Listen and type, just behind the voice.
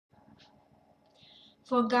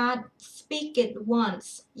For God speaketh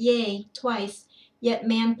once, yea, twice, yet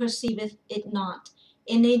man perceiveth it not.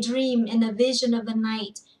 In a dream, in a vision of the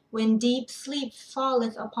night, when deep sleep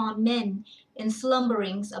falleth upon men, in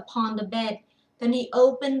slumberings upon the bed, then he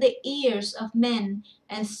opened the ears of men,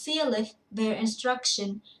 and sealeth their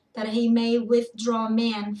instruction, that he may withdraw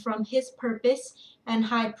man from his purpose, and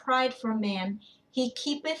hide pride from man. He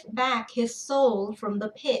keepeth back his soul from the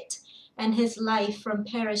pit, and his life from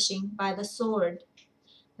perishing by the sword.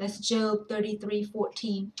 That's Job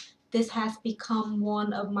 33:14. This has become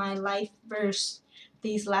one of my life verse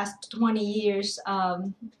these last 20 years,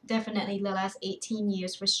 definitely the last 18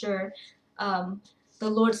 years for sure. The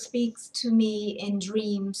Lord speaks to me in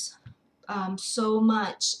dreams so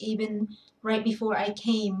much, even right before I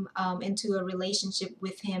came into a relationship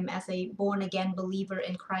with Him as a born-again believer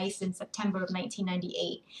in Christ in September of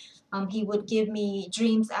 1998. He would give me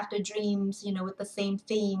dreams after dreams, with the same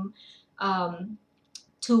theme.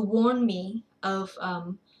 To warn me of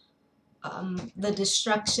the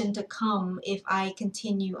destruction to come if I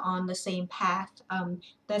continue on the same path.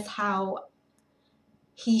 That's how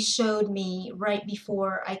he showed me right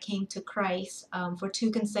before I came to Christ. For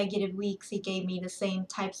 2 consecutive weeks, he gave me the same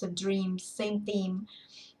types of dreams, same theme.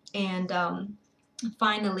 And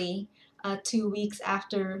finally, 2 weeks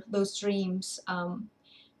after those dreams,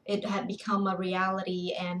 it had become a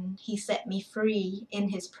reality, and he set me free in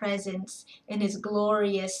his presence, in his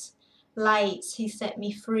glorious lights. He set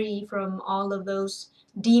me free from all of those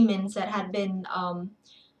demons that had been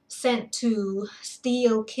sent to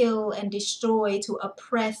steal, kill, and destroy, to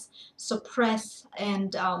oppress, suppress,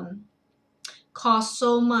 and cause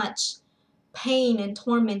so much pain and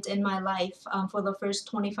torment in my life for the first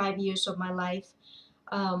 25 years of my life.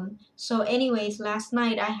 So anyways, last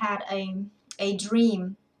night I had a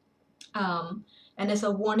dream, and it's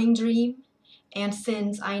a warning dream. And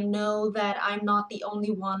since I know that I'm not the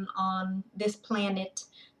only one on this planet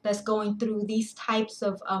that's going through these types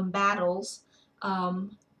of battles,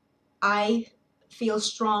 I feel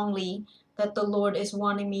strongly that the Lord is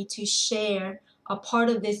wanting me to share a part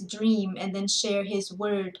of this dream and then share His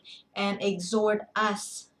word and exhort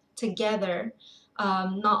us together,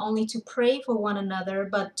 not only to pray for one another,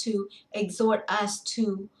 but to exhort us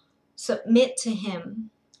to submit to Him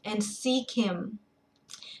and seek Him.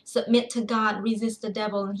 Submit to God, resist the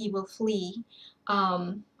devil, and he will flee.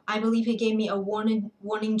 I believe He gave me a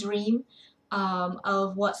warning dream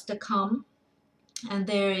of what's to come. And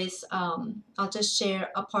there is, I'll just share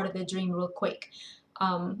a part of the dream real quick,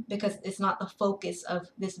 because it's not the focus of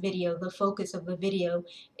this video. The focus of the video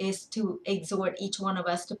is to exhort each one of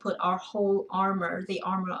us to put our whole armor, the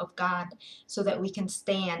armor of God, so that we can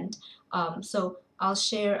stand. So I'll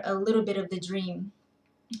share a little bit of the dream.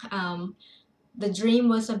 The dream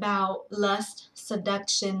was about lust,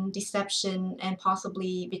 seduction, deception, and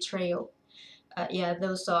possibly betrayal. Yeah,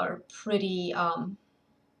 those are pretty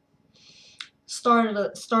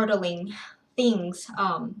startling things.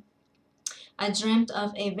 I dreamt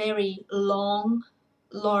of a very long,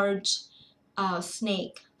 large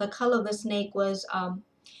snake. The color of the snake was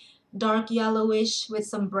dark yellowish with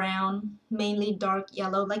some brown, mainly dark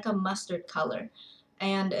yellow, like a mustard color.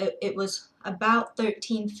 And it was about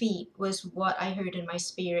 13 feet was what I heard in my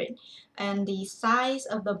spirit. And the size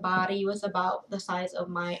of the body was about the size of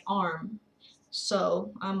my arm.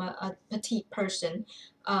 So I'm a petite person.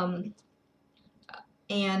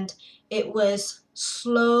 And it was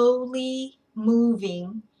slowly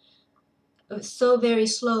moving. It was so very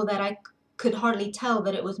slow that I could hardly tell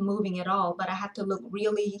that it was moving at all, but I had to look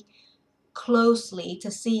really closely to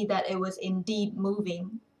see that it was indeed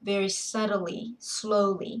moving very subtly,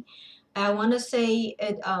 slowly. I want to say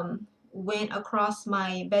it went across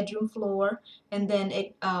my bedroom floor, and then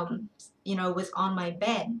it was on my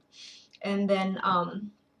bed. And then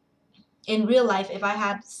in real life, if I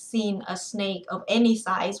had seen a snake of any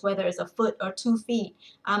size, whether it's a foot or 2 feet,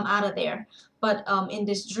 I'm out of there. But in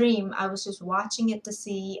this dream, I was just watching it to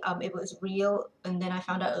see it was real, and then I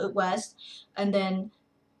found out it was. And then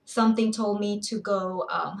something told me to go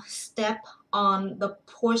step on the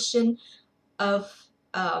portion of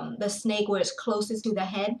the snake where it's closest to the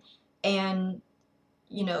head, and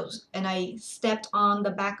and I stepped on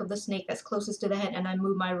the back of the snake that's closest to the head, and I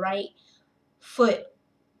moved my right foot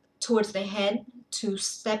towards the head to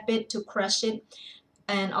step it, to crush it.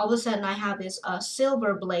 And all of a sudden I have this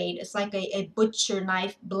silver blade. It's like a butcher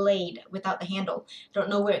knife blade without the handle. Don't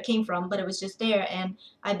know where it came from, but it was just there. And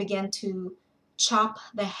I began to chop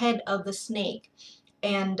the head of the snake.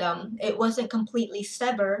 And it wasn't completely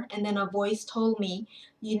severed. And then a voice told me,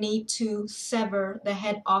 you need to sever the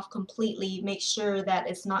head off completely. Make sure that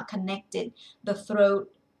it's not connected, the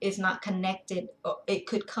throat, is not connected, it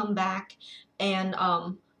could come back and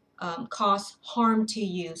cause harm to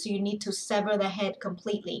you. So you need to sever the head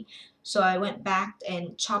completely. So I went back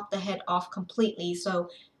and chopped the head off completely. So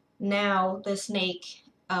now the snake's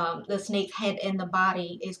head and the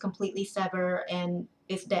body is completely severed and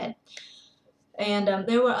it's dead. And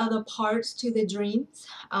there were other parts to the dreams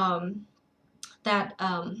that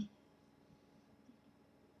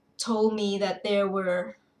told me that there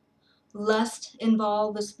were lust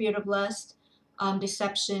involved, the spirit of lust,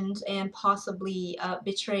 deceptions, and possibly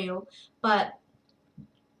betrayal. But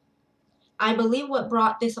I believe what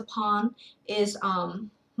brought this upon is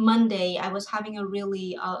Monday. I was having a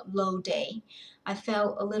really low day. I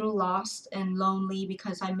felt a little lost and lonely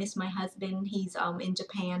because I miss my husband. He's in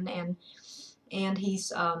Japan, and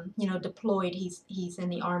he's deployed. He's in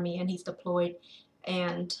the army and he's deployed.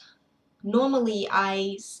 And normally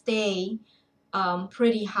I stay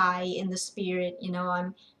pretty high in the spirit.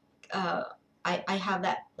 Uh, I have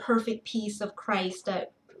that perfect peace of Christ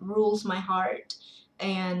that rules my heart,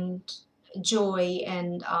 and joy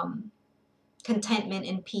and contentment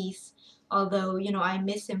and peace. Although, I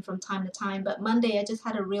miss him from time to time. But Monday, I just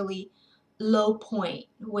had a really low point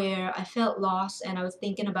where I felt lost, and I was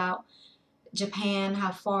thinking about Japan,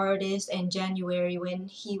 how far it is, and January when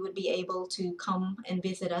he would be able to come and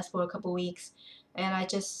visit us for a couple weeks. And I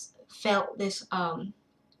just felt this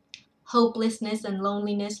hopelessness and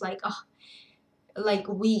loneliness, like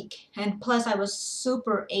weak. And plus I was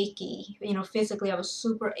super achy, physically I was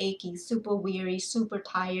super achy, super weary, super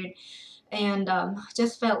tired, and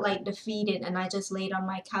just felt like defeated. And I just laid on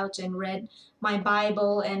my couch and read my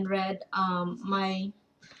Bible and read my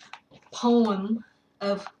poem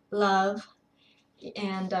of love,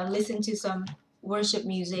 and listened to some worship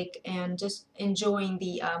music, and just enjoying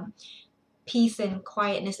the peace and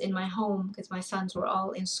quietness in my home because my sons were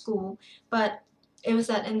all in school. But it was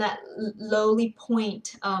in that lowly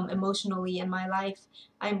point emotionally in my life.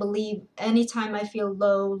 I believe anytime I feel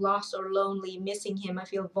low, lost, or lonely, missing him, I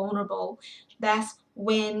feel vulnerable. That's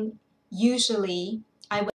when usually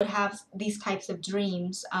I would have these types of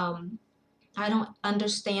dreams. I don't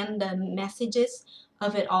understand the messages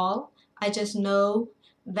of it all. I just know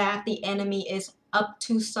that the enemy is up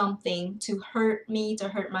to something to hurt me, to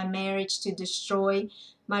hurt my marriage, to destroy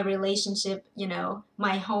my relationship,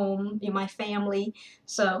 my home, my family.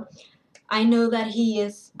 So I know that he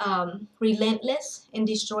is relentless in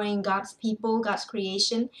destroying God's people, God's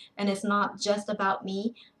creation, and it's not just about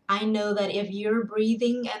me. I know that if you're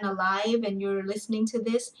breathing and alive and you're listening to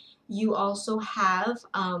this, you also have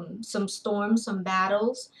some storms, some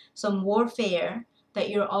battles, some warfare that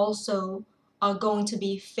you're also going to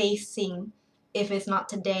be facing. If it's not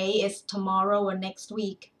today, it's tomorrow or next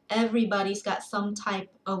week. Everybody's got some type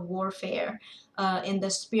of warfare in the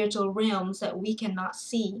spiritual realms that we cannot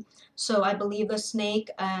see. So I believe the snake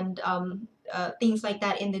and things like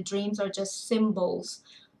that in the dreams are just symbols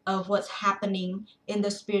of what's happening in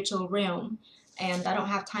the spiritual realm. And I don't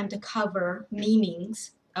have time to cover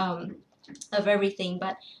meanings of everything,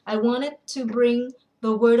 but I wanted to bring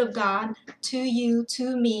the Word of God to you,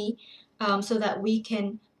 to me, so that we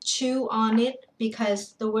can chew on it,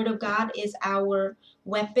 because the Word of God is our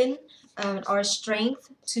weapon, our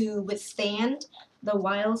strength to withstand the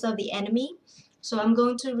wiles of the enemy. So I'm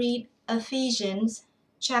going to read Ephesians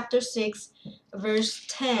chapter 6, verse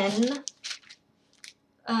 10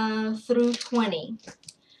 through 20.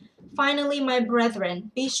 Finally, my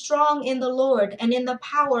brethren, be strong in the Lord and in the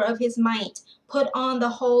power of his might. Put on the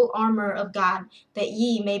whole armour of God, that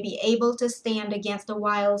ye may be able to stand against the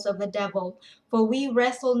wiles of the devil. For we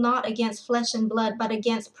wrestle not against flesh and blood, but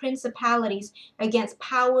against principalities, against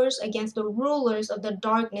powers, against the rulers of the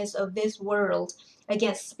darkness of this world,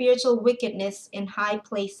 against spiritual wickedness in high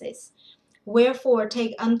places. Wherefore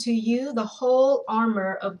take unto you the whole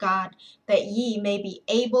armour of God, that ye may be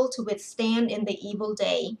able to withstand in the evil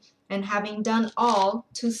day, and having done all,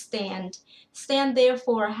 to stand. Stand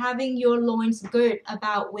therefore, having your loins girt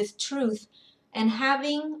about with truth, and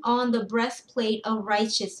having on the breastplate of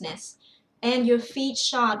righteousness, and your feet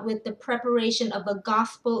shod with the preparation of the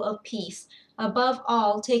gospel of peace. Above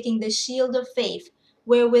all, taking the shield of faith,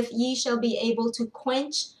 wherewith ye shall be able to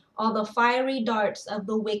quench all the fiery darts of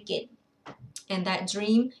the wicked. And that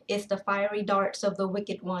dream is the fiery darts of the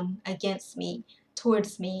wicked one against me,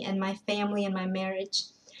 towards me, and my family and my marriage.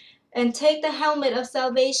 And take the helmet of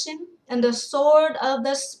salvation and the sword of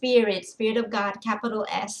the Spirit, Spirit of God, capital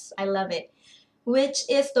S, I love it, which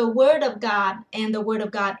is the word of God, and the word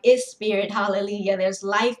of God is spirit. Hallelujah. There's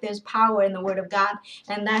life, there's power in the word of God,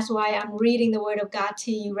 and that's why I'm reading the word of God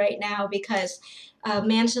to you right now, because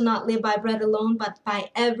man shall not live by bread alone, but by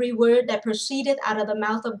every word that proceedeth out of the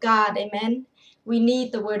mouth of God. Amen. We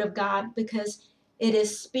need the word of God because it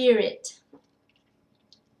is spirit.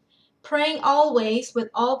 Praying always with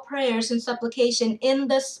all prayers and supplication in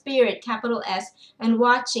the Spirit, capital S, and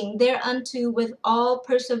watching thereunto with all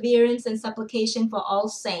perseverance and supplication for all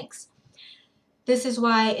saints. This is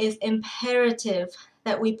why it's imperative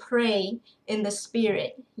that we pray in the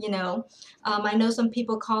Spirit. I know some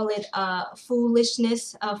people call it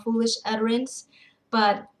foolishness, foolish utterance,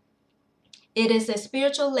 but it is a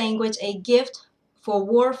spiritual language, a gift for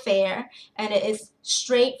warfare, and it is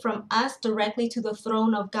straight from us directly to the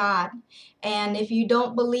throne of God. And if you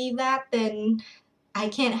don't believe that, then I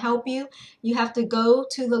can't help you. You have to go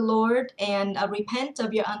to the Lord and repent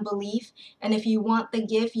of your unbelief. And if you want the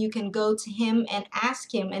gift, you can go to Him and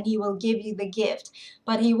ask Him, and He will give you the gift.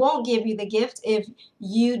 But He won't give you the gift if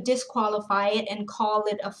you disqualify it and call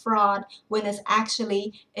it a fraud, when it's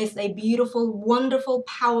a beautiful, wonderful,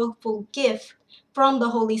 powerful gift from the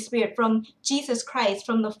Holy Spirit, from Jesus Christ,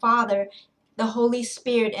 from the Father. The Holy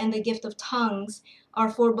Spirit and the gift of tongues are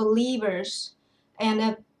for believers.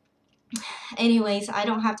 And anyways, I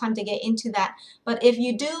don't have time to get into that. But if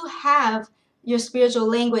you do have your spiritual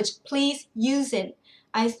language, please use it.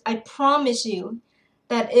 I promise you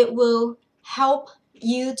that it will help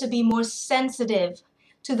you to be more sensitive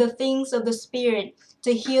to the things of the Spirit,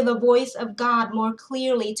 to hear the voice of God more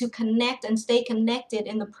clearly, to connect and stay connected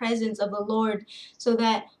in the presence of the Lord, so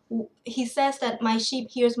that He says that my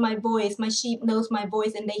sheep hears my voice, my sheep knows my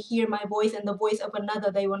voice, and they hear my voice, and the voice of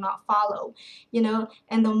another they will not follow.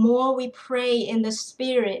 And the more we pray in the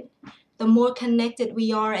Spirit, the more connected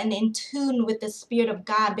we are and in tune with the Spirit of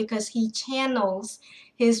God, because He channels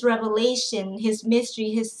His revelation, His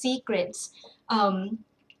mystery, His secrets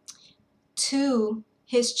to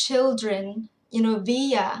His children,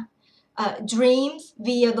 via dreams,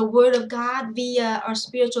 via the Word of God, via our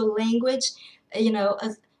spiritual language.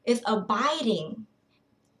 Is abiding.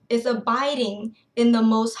 Is abiding in the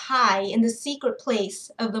Most High, in the secret place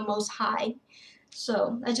of the Most High.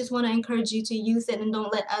 So I just want to encourage you to use it, and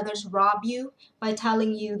don't let others rob you by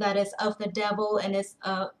telling you that it's of the devil and it's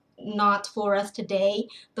not for us today.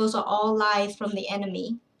 Those are all lies from the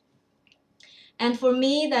enemy. And for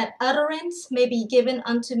me, that utterance may be given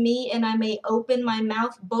unto me, and I may open my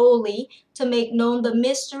mouth boldly to make known the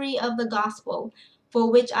mystery of the gospel, for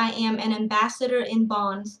which I am an ambassador in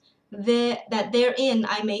bonds, that therein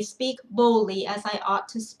I may speak boldly as I ought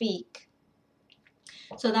to speak.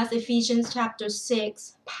 So that's Ephesians chapter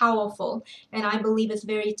 6, powerful, and I believe it's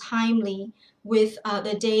very timely with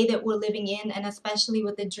the day that we're living in, and especially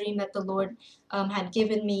with the dream that the Lord had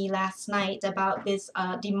given me last night about this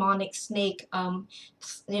demonic snake,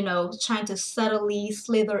 trying to subtly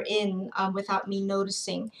slither in without me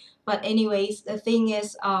noticing. But anyways, the thing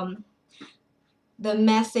is, the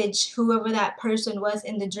message, whoever that person was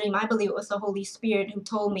in the dream, I believe it was the Holy Spirit who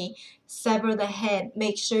told me, sever the head.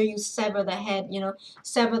 Make sure you sever the head,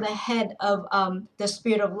 sever the head of the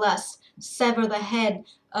spirit of lust, sever the head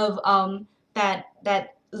of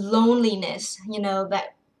that loneliness,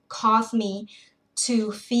 that caused me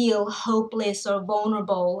to feel hopeless or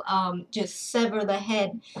vulnerable. Just sever the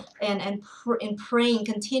head, and praying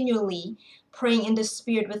continually, praying in the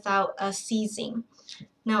Spirit without ceasing.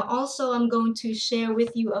 Now, also, I'm going to share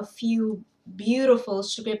with you a few beautiful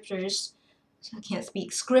scriptures. I can't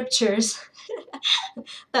speak, scriptures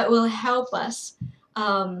that will help us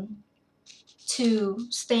to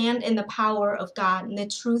stand in the power of God, in the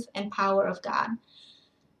truth and power of God.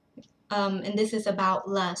 And this is about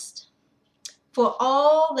lust. For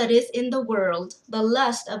all that is in the world, the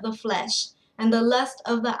lust of the flesh, and the lust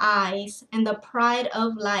of the eyes, and the pride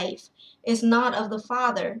of life, is not of the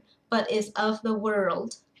Father, but is of the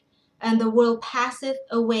world. And the world passeth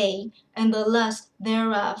away, and the lust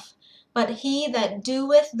thereof. But he that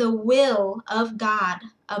doeth the will of God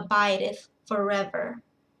abideth forever.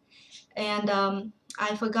 And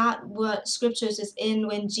I forgot what scriptures is in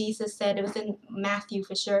when Jesus said, it was in Matthew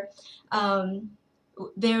for sure.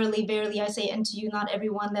 Verily, verily, I say unto you, not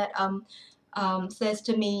everyone that says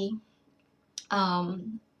to me,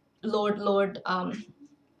 Lord, Lord,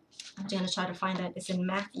 I'm going to try to find that. It's in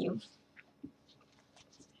Matthew.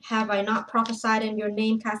 Have I not prophesied in your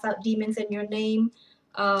name, cast out demons in your name,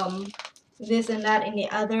 this and that and the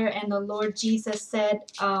other? And the Lord Jesus said,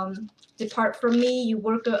 depart from me, you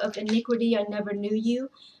worker of iniquity, I never knew you.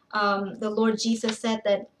 The Lord Jesus said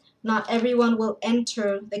that Not everyone will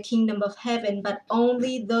enter the kingdom of heaven, but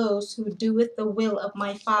only those who doeth the will of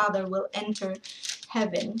my Father will enter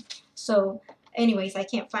heaven. So anyways, I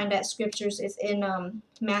can't find that scriptures. It's in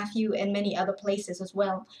Matthew and many other places as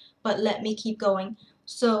well. But let me keep going.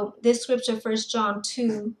 So this scripture, 1 John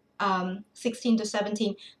 2, 16 to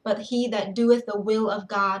 17, but he that doeth the will of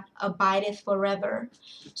God abideth forever.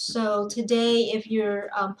 So today, if you're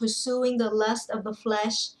pursuing the lust of the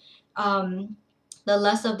flesh, the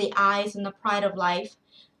lust of the eyes, and the pride of life,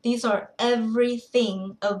 these are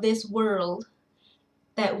everything of this world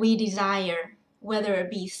that we desire, whether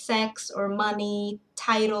it be sex or money,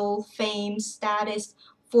 title, fame, status,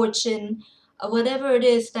 fortune, whatever it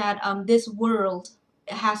is that this world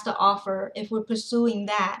has to offer. If we're pursuing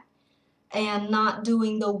that and not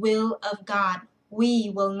doing the will of God,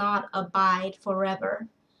 we will not abide forever.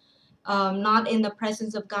 Not in the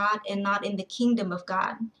presence of God and not in the kingdom of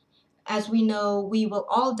God. As we know, we will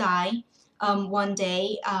all die one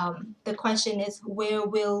day. The question is, where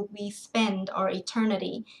will we spend our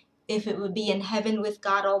eternity? If it would be in heaven with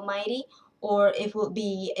God Almighty, or if it would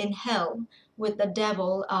be in hell with the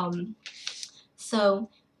devil. So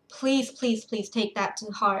please, please, please take that to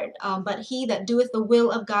heart. But he that doeth the will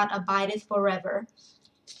of God abideth forever.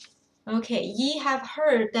 Okay, ye have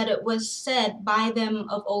heard that it was said by them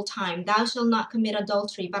of old time, thou shalt not commit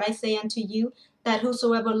adultery. But I say unto you, that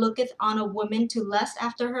whosoever looketh on a woman to lust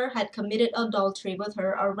after her had committed adultery with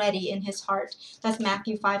her already in his heart. That's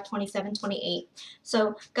Matthew 5:27, 28.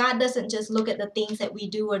 So God doesn't just look at the things that we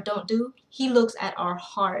do or don't do. He looks at our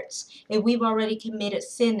hearts. If we've already committed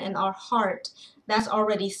sin in our heart, that's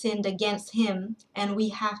already sinned against him. And we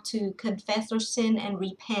have to confess our sin and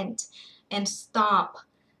repent and stop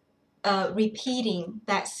repeating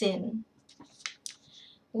that sin,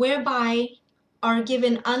 whereby are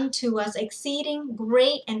given unto us exceeding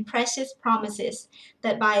great and precious promises,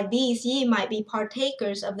 that by these ye might be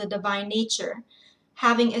partakers of the divine nature,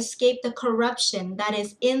 having escaped the corruption that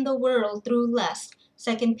is in the world through lust.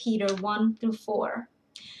 2 Peter 1 through 4.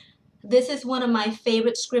 This is one of my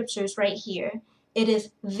favorite scriptures right here. It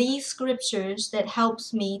is these scriptures that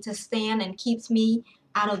helps me to stand and keeps me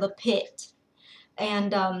out of the pit.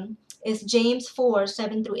 And it's James 4,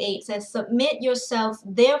 7 through 8. It says, submit yourselves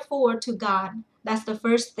therefore to God. That's the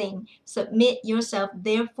first thing. Submit yourself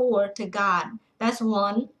therefore to God. That's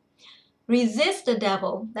 1. Resist the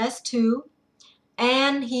devil. That's 2.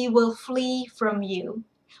 And he will flee from you.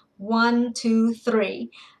 1, 2, 3.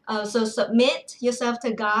 So submit yourself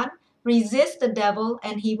to God. Resist the devil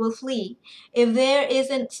and he will flee. If there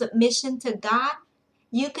isn't submission to God,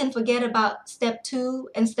 you can forget about step 2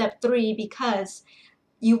 and step 3, because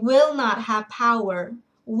you will not have power.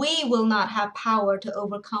 We will not have power to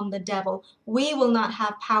overcome the devil. We will not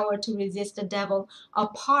have power to resist the devil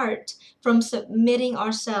apart from submitting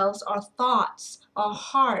ourselves, our thoughts, our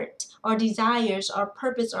heart, our desires, our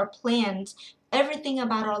purpose, our plans, everything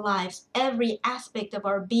about our lives, every aspect of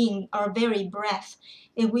our being, our very breath.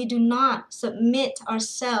 If we do not submit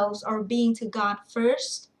ourselves, our being, to God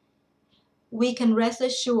first, we can rest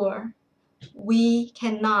assured we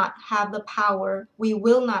cannot have the power, we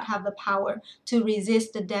will not have the power to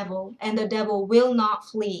resist the devil, and the devil will not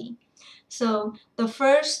flee. So the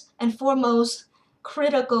first and foremost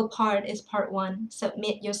critical part is part 1.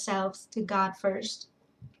 Submit yourselves to God first.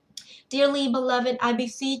 Dearly beloved, I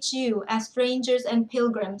beseech you, as strangers and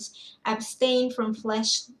pilgrims, abstain from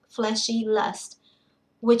fleshy lust,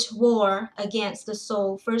 which war against the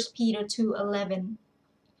soul. 1 Peter 2:11.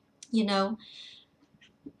 You know,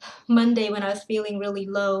 Monday when I was feeling really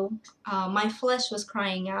low, my flesh was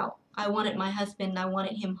crying out. I wanted my husband. I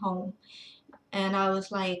wanted him home. And I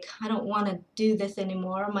was like, I don't want to do this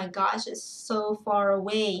anymore. Oh my gosh, it's so far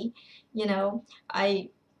away. You know, I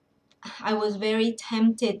was very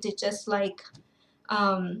tempted to just like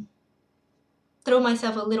throw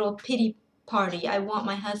myself a little pity party. I want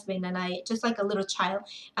my husband, and I just like a little child.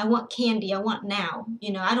 I want candy. I want now.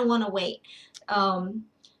 You know, I don't want to wait.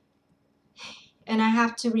 And I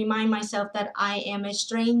have to remind myself that I am a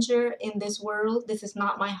stranger in this world. This is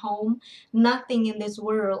not my home. Nothing in this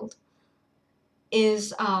world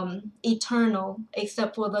is eternal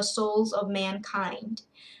except for the souls of mankind.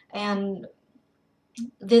 And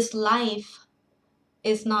this life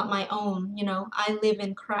is not my own. You know, I live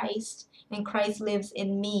in Christ, and Christ lives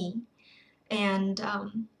in me. And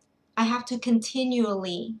I have to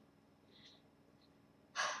continually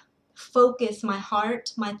focus my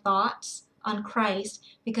heart, my thoughts on Christ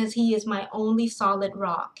because he is my only solid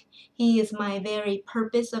rock. He is my very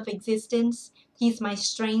purpose of existence. He's my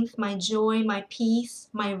strength, my joy, my peace,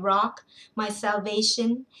 my rock, my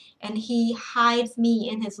salvation. And he hides me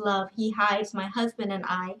in his love. He hides my husband and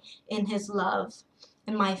I in his love,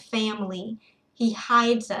 and my family. He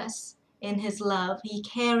hides us in his love. He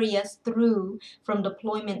carries us through from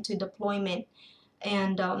deployment to deployment.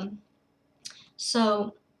 And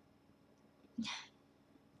so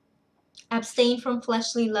abstain from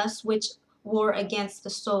fleshly lusts which war against the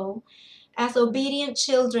soul. As obedient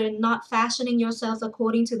children, not fashioning yourselves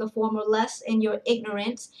according to the former lusts in your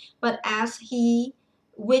ignorance, but as he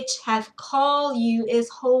which hath called you is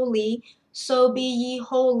holy, so be ye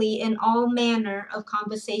holy in all manner of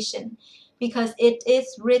conversation. Because it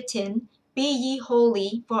is written, Be ye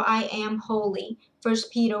holy, for I am holy. 1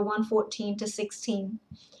 Peter 1:14-16.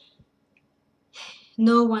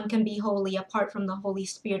 No one can be holy apart from the Holy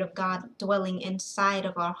Spirit of God dwelling inside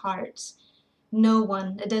of our hearts. No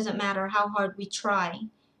one. It doesn't matter how hard we try.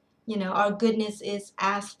 Our goodness is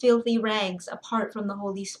as filthy rags apart from the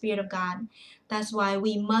Holy Spirit of God. That's why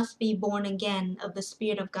we must be born again of the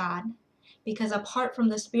Spirit of God. Because apart from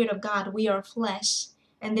the Spirit of God, we are flesh,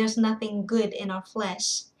 and there's nothing good in our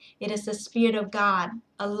flesh. It is the Spirit of God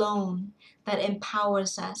alone that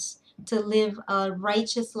empowers us to live a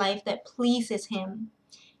righteous life that pleases him.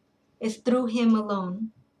 It's through him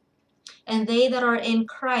alone. And they that are in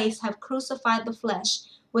Christ have crucified the flesh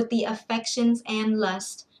with the affections and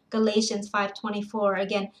lust. Galatians 5:24.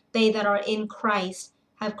 Again, they that are in Christ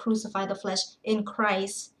have crucified the flesh. In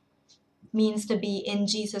Christ means to be in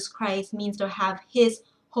Jesus Christ, means to have his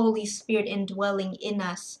Holy Spirit indwelling in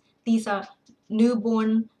us. These are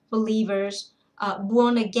newborn believers,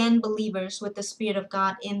 born again believers with the Spirit of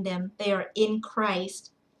God in them. They are in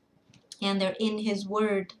Christ and they're in his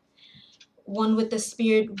word. One with the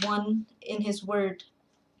Spirit, one in his word.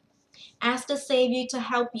 Ask the Savior to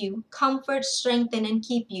help you, comfort, strengthen, and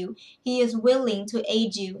keep you. He is willing to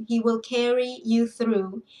aid you. He will carry you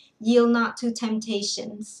through. Yield not to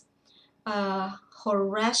temptations.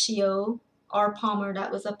 Horatio R. Palmer,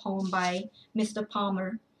 that was a poem by Mr.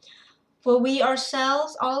 Palmer. For we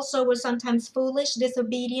ourselves also were sometimes foolish,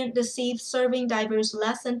 disobedient, deceived, serving divers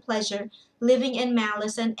lusts and pleasure, living in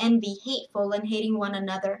malice and envy, hateful and hating one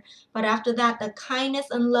another. But after that, the kindness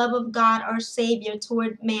and love of God our Savior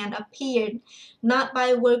toward man appeared, not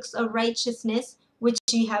by works of righteousness, which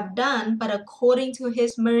ye have done, but according to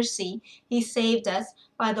his mercy, he saved us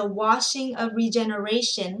by the washing of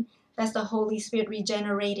regeneration. That's the Holy Spirit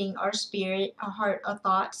regenerating our spirit, our heart, our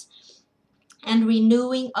thoughts, and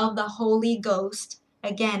renewing of the Holy Ghost.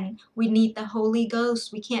 Again, we need the Holy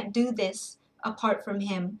Ghost. We can't do this apart from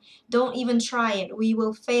him. Don't even try it. We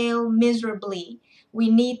will fail miserably.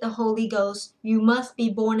 We need the Holy Ghost. You must be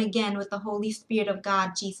born again with the Holy Spirit of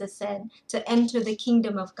God, Jesus said, to enter the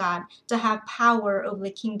kingdom of God, to have power over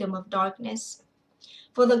the kingdom of darkness.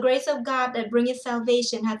 For the grace of God that bringeth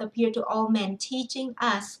salvation hath appeared to all men, teaching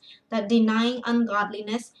us that denying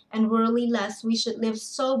ungodliness and worldly lust, we should live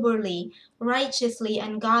soberly, righteously,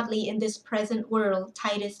 and godly in this present world.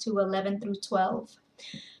 Titus 2:11-12.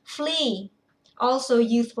 Flee also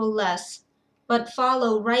youthful lusts, but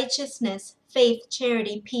follow righteousness, faith,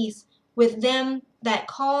 charity, peace with them that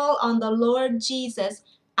call on the Lord Jesus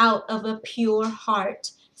out of a pure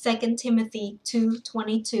heart. 2 Timothy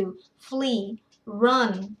 2:22. Flee,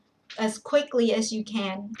 run as quickly as you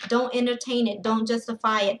can. Don't entertain it. Don't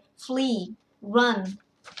justify it. Flee, run,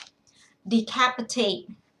 decapitate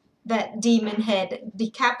that demon head,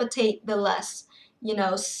 decapitate the lust,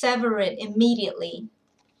 sever it immediately.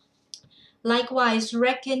 Likewise,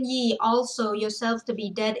 reckon ye also yourselves to be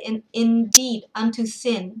dead indeed unto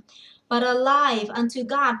sin, but alive unto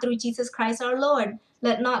God through Jesus Christ our Lord.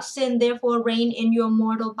 Let not sin therefore reign in your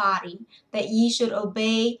mortal body, that ye should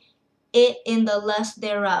obey it in the lust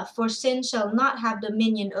thereof. For sin shall not have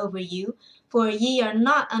dominion over you, for ye are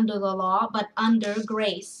not under the law, but under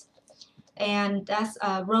grace. And that's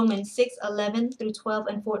Romans 6:11-12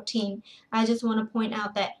 and 14. I just want to point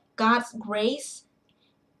out that God's grace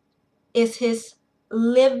is his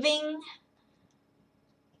living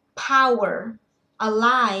power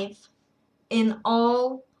alive in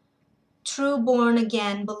all true born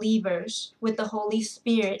again believers with the Holy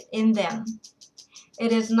Spirit in them.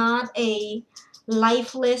 It is not a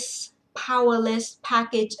lifeless, powerless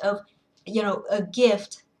package of, a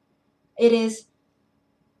gift. It is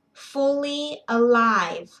fully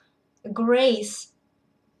alive. Grace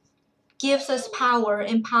gives us power,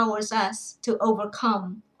 empowers us to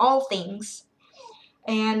overcome all things.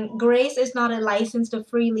 And grace is not a license to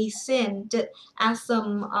freely sin, as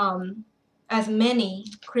some as many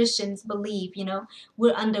Christians believe,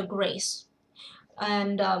 we're under grace.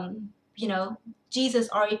 And, Jesus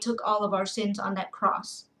already took all of our sins on that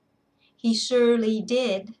cross. He surely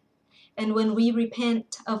did. And when we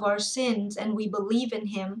repent of our sins and we believe in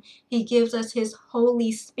him, he gives us his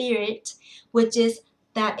Holy Spirit, which is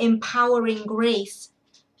that empowering grace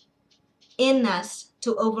in us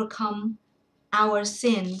to overcome our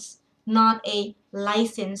sins, not a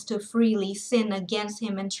license to freely sin against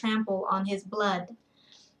him and trample on his blood,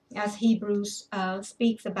 as Hebrews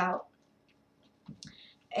speaks about.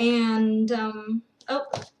 And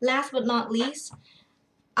last but not least,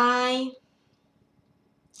 I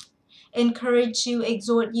encourage you,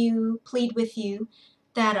 exhort you, plead with you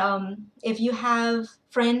that if you have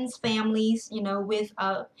friends, families, with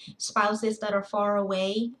spouses that are far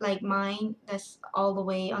away, like mine, that's all the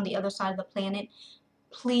way on the other side of the planet,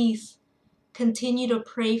 please continue to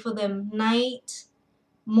pray for them night,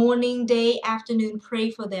 morning, day, afternoon. Pray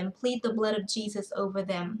for them. Plead the blood of Jesus over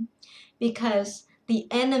them, because the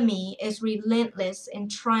enemy is relentless in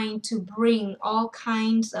trying to bring all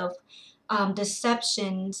kinds of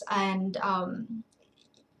deceptions and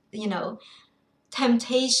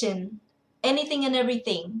temptation, anything and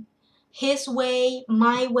everything, his way,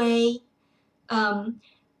 my way,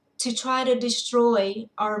 to try to destroy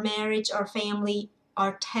our marriage, our family,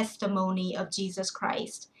 our testimony of Jesus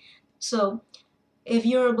Christ. So if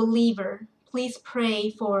you're a believer, please pray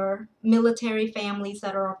for military families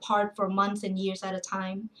that are apart for months and years at a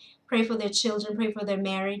time. Pray for their children, pray for their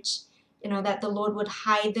marriage, that the Lord would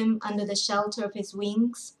hide them under the shelter of his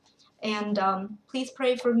wings. And please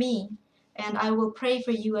pray for me, and I will pray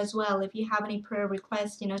for you as well. If you have any prayer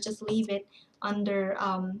requests, just leave it under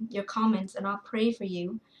your comments, and I'll pray for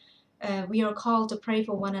you. We are called to pray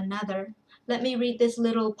for one another. Let me read this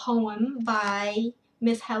little poem by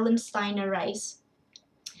Miss Helen Steiner Rice.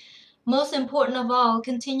 Most important of all,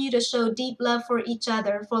 continue to show deep love for each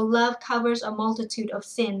other, for love covers a multitude of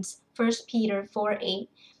sins. 1 Peter 4:8.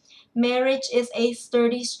 Marriage is a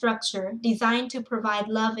sturdy structure designed to provide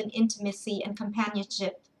love and intimacy and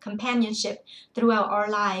companionship throughout our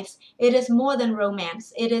lives. It is more than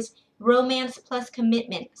romance. It is romance plus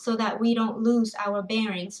commitment, so that we don't lose our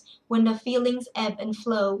bearings when the feelings ebb and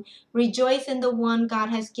flow. Rejoice in the one God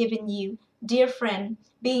has given you. Dear friend,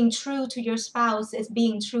 being true to your spouse is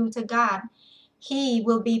being true to God. He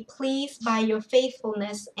will be pleased by your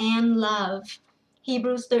faithfulness and love.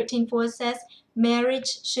 Hebrews 13:4 says,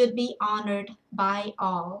 marriage should be honored by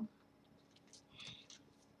all.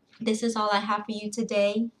 This is all I have for you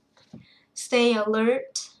today. Stay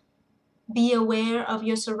alert. Be aware of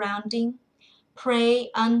your surrounding. Pray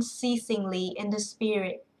unceasingly in the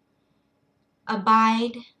Spirit.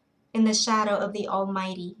 Abide in the shadow of the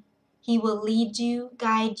Almighty. He will lead you,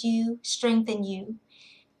 guide you, strengthen you,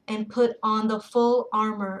 and put on the full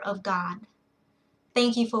armor of God.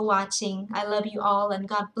 Thank you for watching. I love you all, and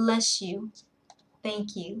God bless you.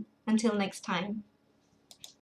 Thank you. Until next time.